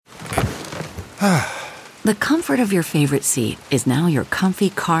The comfort of your favorite seat is now your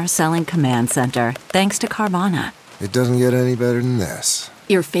comfy car selling command center, thanks to Carvana. It doesn't get any better than this.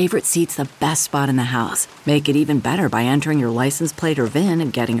 Your favorite seat's the best spot in the house. Make it even better by entering your license plate or VIN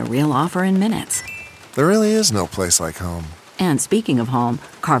and getting a real offer in minutes. There really is no place like home. And speaking of home,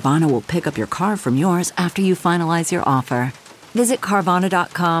 Carvana will pick up your car from yours after you finalize your offer. Visit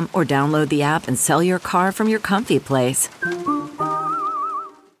Carvana.com or download the app and sell your car from your comfy place.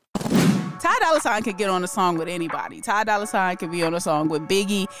 Ty Dolla $ign could get on a song with anybody. Ty Dolla $ign could be on a song with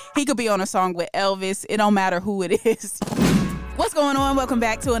Biggie. He could be on a song with Elvis. It don't matter who it is. What's going on? Welcome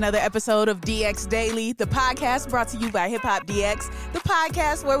back to another episode of DX Daily, the podcast brought to you by Hip Hop DX, the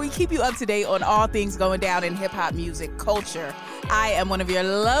podcast where we keep you up to date on all things going down in hip hop music culture. I am one of your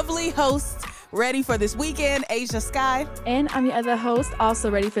lovely hosts, ready for this weekend, Asia Sky. And I'm your other host,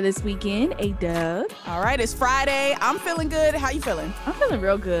 also ready for this weekend, A-Dub. All right, it's Friday. I'm feeling good. How you feeling? I'm feeling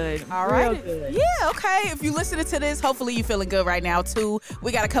real good. All right. Real good. Yeah, okay. If you're listening to this, hopefully you're feeling good right now, too.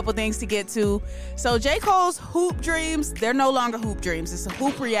 We got a couple things to get to. So J. Cole's hoop dreams, they're no longer hoop dreams. It's a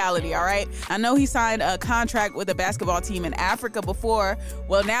hoop reality, all right? I know he signed a contract with a basketball team in Africa before.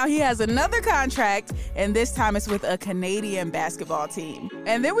 Well, now he has another contract, and this time it's with a Canadian basketball team.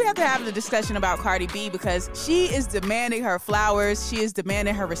 And then we have to have the discussion about Cardi B because she is demanding her flowers. She is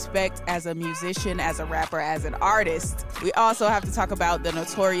demanding her respect as a musician, as a rapper, as an artist. We also have to talk about the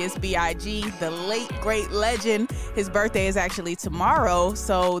Notorius B.I.G, the late, great legend. His birthday is actually tomorrow,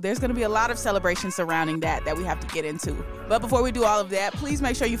 so there's going to be a lot of celebrations surrounding that we have to get into. But before we do all of that, please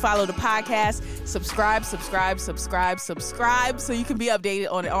make sure you follow the podcast, subscribe, so you can be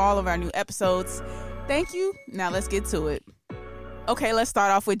updated on all of our new episodes. Thank you. Now let's get to it. Okay, let's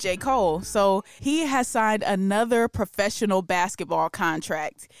start off with J. Cole. So he has signed another professional basketball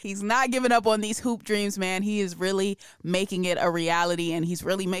contract. He's not giving up on these hoop dreams, man. He is really making it a reality, and he's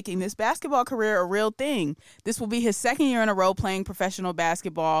really making this basketball career a real thing. This will be his second year in a row playing professional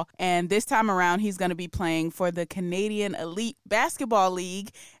basketball, and this time around he's going to be playing for the Canadian Elite Basketball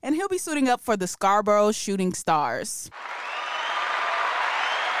League, and he'll be suiting up for the Scarborough Shooting Stars.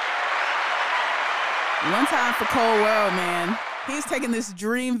 One time for Cole World, man. He's taking this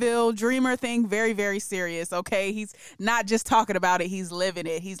dreamer thing very, very serious, okay? He's not just talking about it, he's living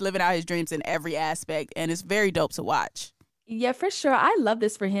it. He's living out his dreams in every aspect, and it's very dope to watch. Yeah, for sure. I love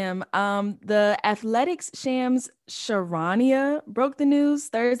this for him. The Athletics Shams Sharania broke the news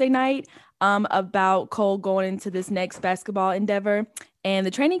Thursday night about Cole going into this next basketball endeavor. And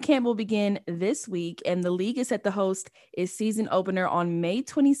the training camp will begin this week, and the league is set to host its season opener on May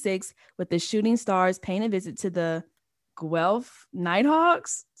 26th with the Shooting Stars paying a visit to the Guelph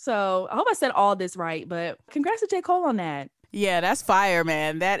Nighthawks. So I hope I said all this right, but congrats to J. Cole on that. Yeah, that's fire,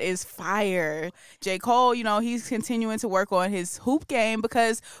 man. That is fire. J. Cole, he's continuing to work on his hoop game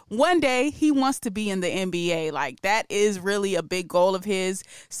because one day he wants to be in the NBA. Like, that is really a big goal of his.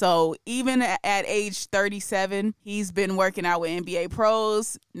 So even at age 37, he's been working out with NBA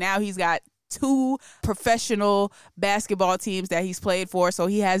pros. Now he's got 2 professional basketball teams that he's played for. So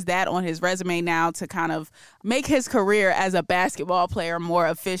he has that on his resume now to kind of make his career as a basketball player more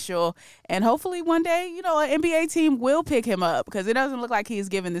official. And hopefully one day, an NBA team will pick him up because it doesn't look like he's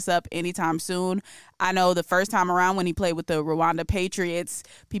giving this up anytime soon. I know the first time around when he played with the Rwanda Patriots,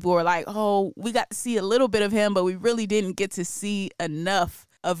 people were like, oh, we got to see a little bit of him, but we really didn't get to see enough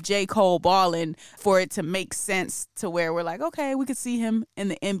of J. Cole Ballin for it to make sense to where we're like, okay, we could see him in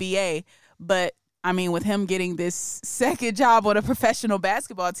the NBA. But I mean, with him getting this second job on a professional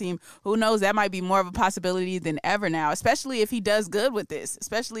basketball team, who knows, that might be more of a possibility than ever now, especially if he does good with this,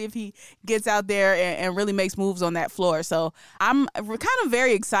 especially if he gets out there and really makes moves on that floor. So I'm kind of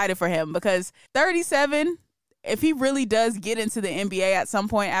very excited for him because 37, if he really does get into the NBA at some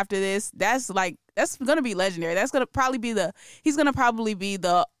point after this, that's going to be legendary. He's going to probably be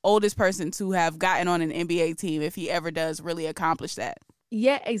the oldest person to have gotten on an NBA team if he ever does really accomplish that.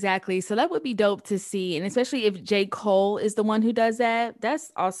 Yeah, exactly. So that would be dope to see. And especially if J. Cole is the one who does that,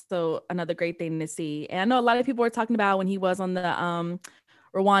 that's also another great thing to see. And I know a lot of people were talking about when he was on the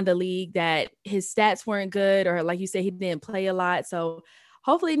Rwanda League that his stats weren't good, or like you said, he didn't play a lot. So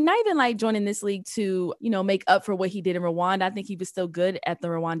hopefully not even like joining this league to, make up for what he did in Rwanda. I think he was still good at the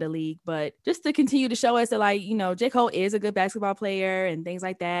Rwanda League, but just to continue to show us that J. Cole is a good basketball player and things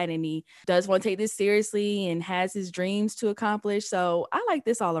like that. And he does want to take this seriously and has his dreams to accomplish. So I like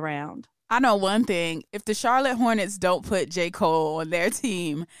this all around. I know one thing. If the Charlotte Hornets don't put J. Cole on their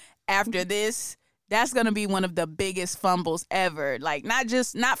team after this, that's going to be one of the biggest fumbles ever. Like, not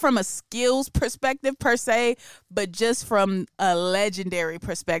from a skills perspective per se, but just from a legendary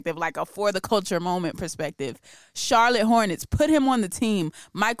perspective, like a for the culture moment perspective. Charlotte Hornets, put him on the team.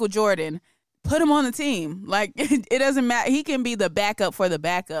 Michael Jordan, put him on the team. Like, it doesn't matter. He can be the backup for the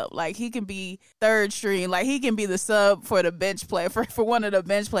backup. Like, he can be third string. Like, he can be the sub for the bench player, for one of the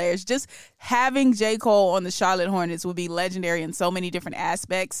bench players. Just having J. Cole on the Charlotte Hornets would be legendary in so many different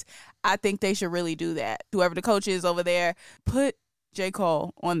aspects. I think they should really do that. Whoever the coach is over there, put J.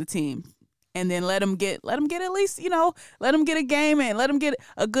 Cole on the team. And then let him get at least, let him get a game in. Let him get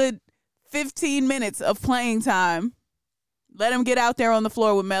a good 15 minutes of playing time. Let him get out there on the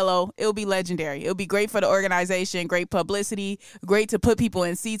floor with Melo. It'll be legendary. It'll be great for the organization, great publicity, great to put people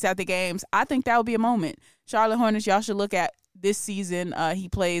in seats at the games. I think that would be a moment. Charlotte Hornets, y'all should look at this season. He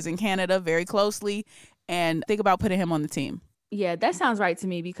plays in Canada very closely, and think about putting him on the team. Yeah, that sounds right to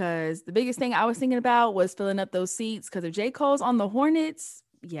me, because the biggest thing I was thinking about was filling up those seats, because if J. Cole's on the Hornets,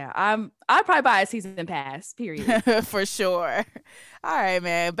 yeah, I'd probably buy a season pass, period. For sure. All right,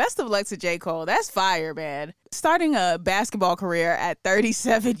 man. Best of luck to J. Cole. That's fire, man. Starting a basketball career at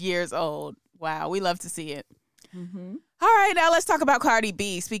 37 years old. Wow, we love to see it. Mm-hmm. All right, now let's talk about Cardi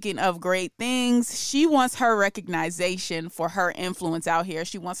B. Speaking of great things, she wants her recognition for her influence out here.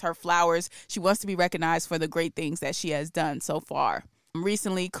 She wants her flowers. She wants to be recognized for the great things that she has done so far.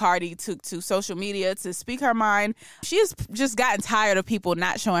 Recently, Cardi took to social media to speak her mind. She has just gotten tired of people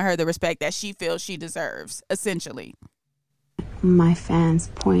not showing her the respect that she feels she deserves, essentially. My fans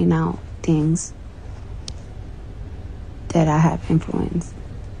point out things that I have influenced.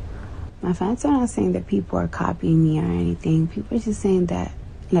 My fans are not saying that people are copying me or anything. People are just saying that,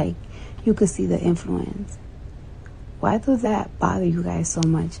 like, you could see the influence. Why does that bother you guys so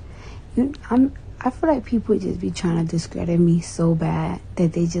much? I feel like people just be trying to discredit me so bad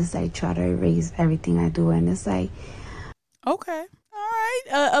that they just like try to erase everything I do. And it's like, okay. All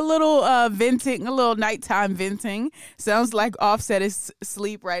right. A little venting, a little nighttime venting. Sounds like Offset is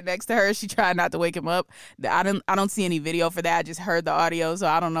asleep right next to her. She tried not to wake him up. I don't see any video for that. I just heard the audio, so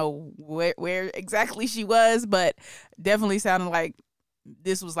I don't know where exactly she was, but definitely sounded like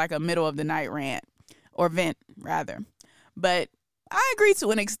this was like a middle of the night rant, or vent rather. But I agree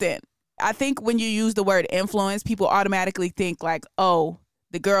to an extent. I think when you use the word influence, people automatically think like, oh,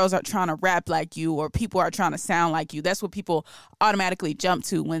 the girls are trying to rap like you, or people are trying to sound like you. That's what people automatically jump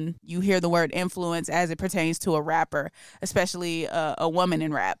to when you hear the word influence as it pertains to a rapper, especially a woman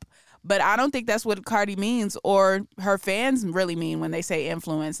in rap. But I don't think that's what Cardi means, or her fans really mean when they say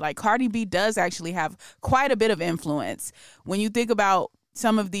influence. Like, Cardi B does actually have quite a bit of influence. When you think about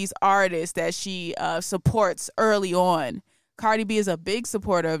some of these artists that she supports early on, Cardi B is a big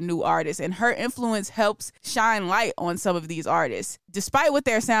supporter of new artists, and her influence helps shine light on some of these artists. Despite what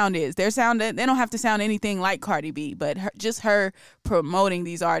their sound is, they don't have to sound anything like Cardi B, but just her promoting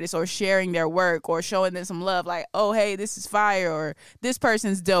these artists or sharing their work or showing them some love, like, oh, hey, this is fire, or this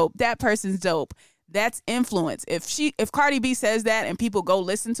person's dope, that person's dope. That's influence. If Cardi B says that and people go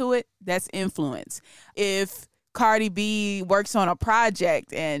listen to it, that's influence. If Cardi B works on a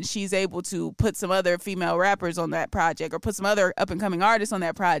project and she's able to put some other female rappers on that project, or put some other up-and-coming artists on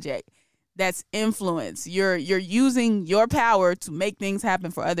that project, that's influence. You're using your power to make things happen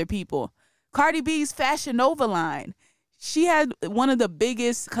for other people. Cardi B's Fashion Nova line. She had one of the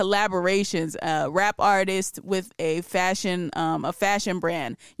biggest collaborations, rap artist with a fashion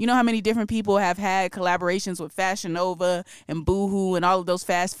brand. You know how many different people have had collaborations with Fashion Nova and Boohoo and all of those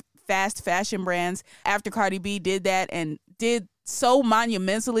fast fashion brands. After Cardi B did that and did so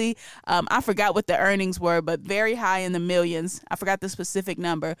monumentally, I forgot what the earnings were, but very high in the millions. I forgot the specific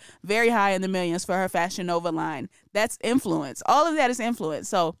number. Very high in the millions for her Fashion Nova line. That's influence. All of that is influence.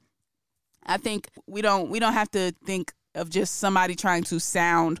 So I think we don't have to think of just somebody trying to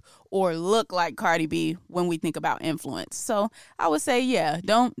sound or look like Cardi B when we think about influence. So I would say, yeah,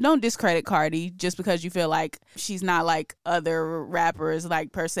 don't discredit Cardi just because you feel like she's not like other rappers,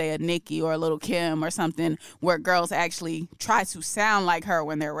 like per se a Nicki or a Lil' Kim or something, where girls actually try to sound like her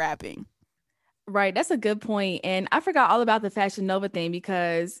when they're rapping. Right. That's a good point. And I forgot all about the Fashion Nova thing,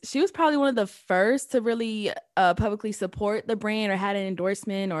 because she was probably one of the first to really publicly support the brand or had an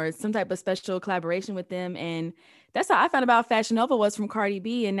endorsement or some type of special collaboration with them. And that's how I found about Fashion Nova, was from Cardi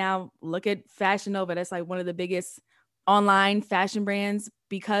B. And now look at Fashion Nova. That's like one of the biggest online fashion brands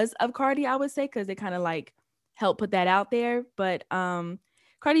because of Cardi, I would say, because they kind of like help put that out there. But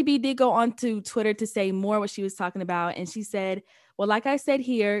Cardi B did go on to Twitter to say more what she was talking about. And she said, well, like I said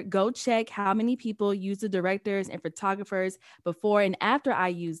here, go check how many people use the directors and photographers before and after I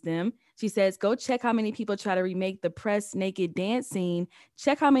use them. She says, go check how many people try to remake the press naked dance scene.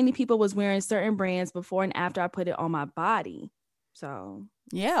 Check how many people was wearing certain brands before and after I put it on my body. So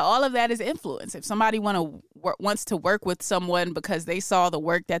Yeah, all of that is influence. If somebody wants to work with someone because they saw the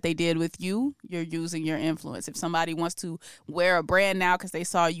work that they did with you, you're using your influence. If somebody wants to wear a brand now because they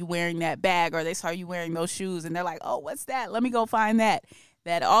saw you wearing that bag or they saw you wearing those shoes and they're like, oh, what's that? Let me go find that.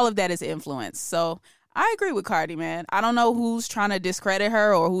 That all of that is influence. So I agree with Cardi, man. I don't know who's trying to discredit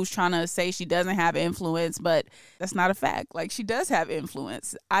her or who's trying to say she doesn't have influence, but that's not a fact. Like, she does have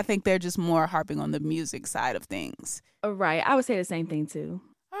influence. I think they're just more harping on the music side of things. Right. I would say the same thing, too.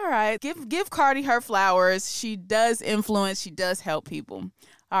 All right. Give Cardi her flowers. She does influence. She does help people.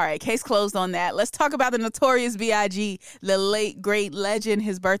 All right, case closed on that. Let's talk about the Notorious B.I.G., the late, great legend.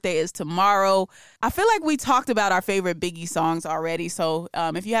 His birthday is tomorrow. I feel like we talked about our favorite Biggie songs already, so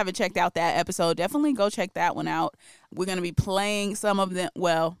if you haven't checked out that episode, definitely go check that one out. We're going to be playing some of them.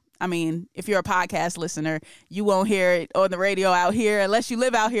 Well, I mean, if you're a podcast listener, you won't hear it on the radio out here unless you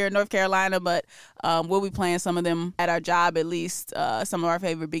live out here in North Carolina, but we'll be playing some of them at our job, at least some of our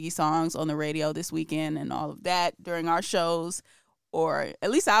favorite Biggie songs on the radio this weekend and all of that during our shows. Or at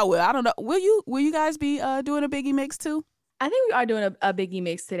least I will. I don't know. Will you guys be doing a Biggie mix too? I think we are doing a Biggie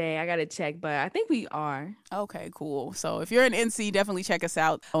mix today. I got to check, but I think we are. Okay, cool. So if you're in NC, definitely check us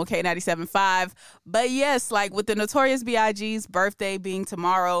out on K97.5. But yes, like with the Notorious B.I.G.'s birthday being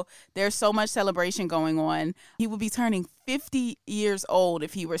tomorrow, there's so much celebration going on. He would be turning 50 years old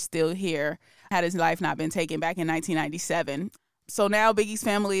if he were still here, had his life not been taken back in 1997. So now Biggie's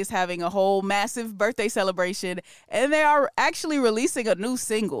family is having a whole massive birthday celebration, and they are actually releasing a new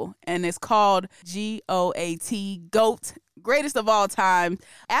single, and it's called GOAT, GOAT, greatest of all time,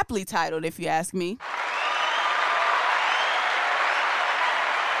 aptly titled, if you ask me.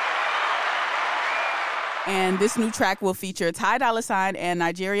 And this new track will feature Ty Dolla $ign and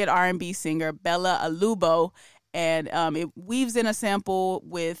Nigerian R&B singer Bella Alubo, and it weaves in a sample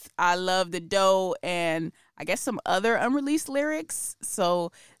with I Love the Dough and I guess some other unreleased lyrics.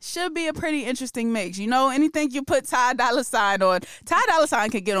 So should be a pretty interesting mix. You know, anything you put Ty Dolla $ign on, Ty Dolla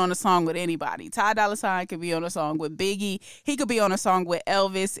 $ign could get on a song with anybody. Ty Dolla $ign could be on a song with Biggie. He could be on a song with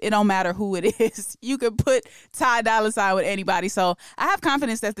Elvis. It don't matter who it is. You could put Ty Dolla $ign with anybody. So I have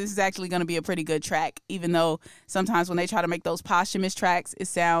confidence that this is actually going to be a pretty good track, even though sometimes when they try to make those posthumous tracks, it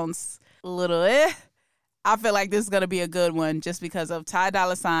sounds a little I feel like this is going to be a good one just because of Ty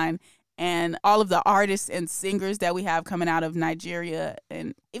Dolla $ign and all of the artists and singers that we have coming out of Nigeria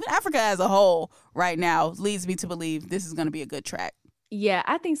and even Africa as a whole right now leads me to believe this is going to be a good track. Yeah,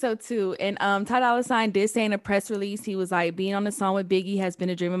 I think so too. And Ty Dolla $ign did say in a press release, he was like, being on the song with Biggie has been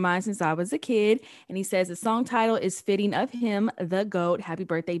a dream of mine since I was a kid. And he says the song title is fitting of him, the GOAT. Happy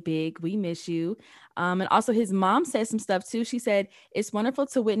birthday, Big. We miss you. And also his mom said some stuff too. She said, it's wonderful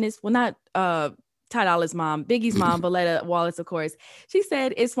to witness, well, not Ty Dolla's mom, Biggie's mom, Valletta Wallace, of course. She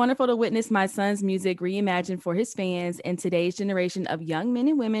said, it's wonderful to witness my son's music reimagined for his fans and today's generation of young men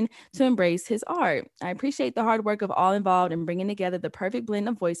and women to embrace his art. I appreciate the hard work of all involved in bringing together the perfect blend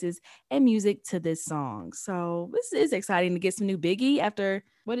of voices and music to this song. So this is exciting to get some new Biggie after,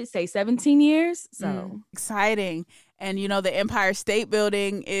 what did it say, 17 years? So exciting. And, you know, the Empire State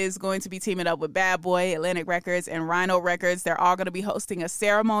Building is going to be teaming up with Bad Boy, Atlantic Records, and Rhino Records. They're all going to be hosting a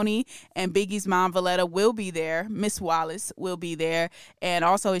ceremony, and Biggie's mom, Valletta, will be there. Miss Wallace will be there. And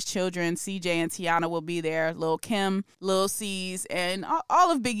also his children, CJ and Tiana, will be there. Lil' Kim, Lil' C's, and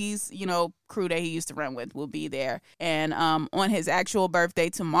all of Biggie's, you know, crew that he used to run with will be there. And on his actual birthday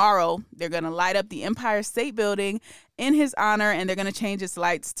tomorrow, they're going to light up the Empire State Building in his honor, and they're going to change its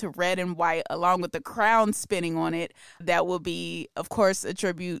lights to red and white along with the crown spinning on it. That will be, of course, a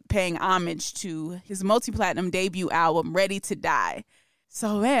tribute paying homage to his multi-platinum debut album, Ready to Die.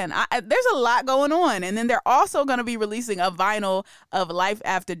 So, man, there's a lot going on. And then they're also going to be releasing a vinyl of Life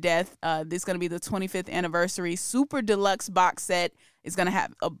After Death. This is going to be the 25th anniversary super deluxe box set. It's going to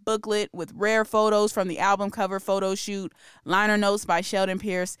have a booklet with rare photos from the album cover photo shoot, liner notes by Sheldon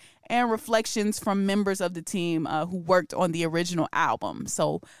Pierce, and reflections from members of the team who worked on the original album.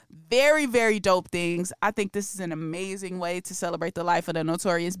 So very, very dope things. I think this is an amazing way to celebrate the life of the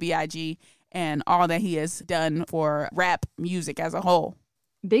Notorious B.I.G. and all that he has done for rap music as a whole.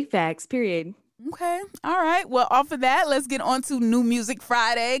 Big facts, period. Okay. All right. Well, off of that, let's get on to New Music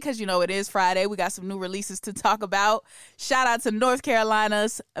Friday because, you know, it is Friday. We got some new releases to talk about. Shout out to North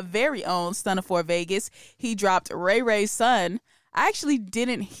Carolina's very own Stunna 4 Vegas. He dropped Ray Ray's Son. I actually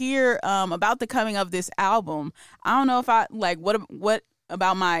didn't hear about the coming of this album. I don't know if what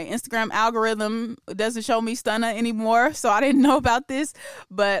about my Instagram algorithm doesn't show me Stunna anymore, so I didn't know about this.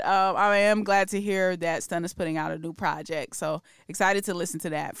 But I am glad to hear that Stunna's putting out a new project. So excited to listen to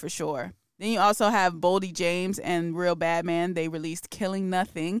that for sure. Then you also have Boldy James and Real Bad Man. They released Killing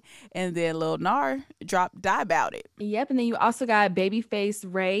Nothing. And then Lil Nar dropped Die About It. Yep. And then you also got Babyface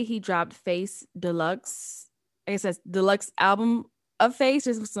Ray. He dropped Face Deluxe. I guess that's Deluxe album of Face.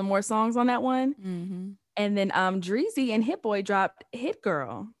 There's some more songs on that one. Mm-hmm. And then Dreezy and Hit Boy dropped Hit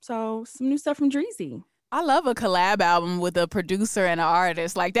Girl. So some new stuff from Dreezy. I love a collab album with a producer and an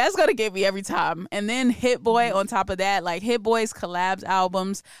artist. Like, that's going to get me every time. And then Hit Boy on top of that. Like, Hit Boy's collabs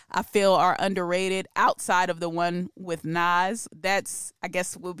albums, I feel, are underrated outside of the one with Nas. That's, I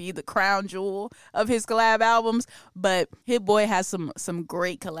guess, will be the crown jewel of his collab albums. But Hit Boy has some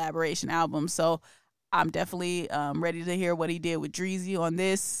great collaboration albums. So I'm definitely ready to hear what he did with Dreezy on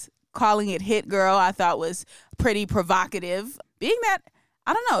this. Calling it Hit Girl, I thought was pretty provocative. Being that,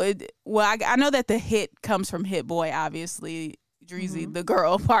 I don't know. I know that the hit comes from Hit Boy, obviously. Dreezy, the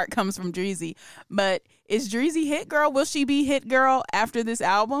girl part comes from Dreezy. But is Dreezy Hit Girl? Will she be Hit Girl after this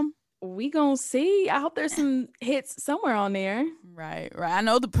album? We gonna see. I hope there's some hits somewhere on there. Right. I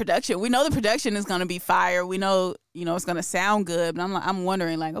know the production. We know the production is gonna be fire. We know, it's gonna sound good. But I'm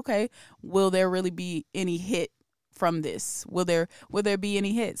wondering, like, okay, will there really be any hit from this? Will there be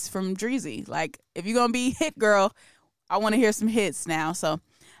any hits from Dreezy? Like, if you're gonna be Hit Girl, I want to hear some hits now. So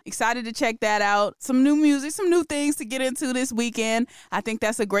excited to check that out. Some new music, some new things to get into this weekend. I think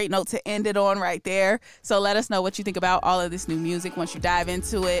that's a great note to end it on right there. So let us know what you think about all of this new music once you dive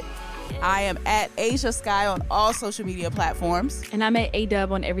into it. I am at Asia Sky on all social media platforms. And I'm at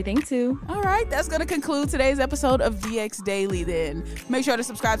A-Dub on everything too. All right, that's going to conclude today's episode of DX Daily then. Make sure to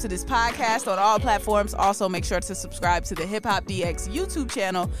subscribe to this podcast on all platforms. Also, make sure to subscribe to the Hip Hop DX YouTube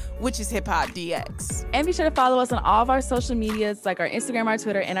channel, which is Hip Hop DX. And be sure to follow us on all of our social medias, like our Instagram, our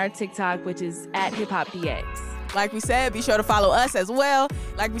Twitter, and our TikTok, which is at Hip Hop DX. Like we said, be sure to follow us as well.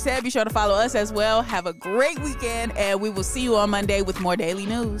 Have a great weekend, and we will see you on Monday with more daily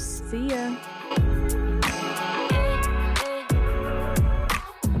news. See ya.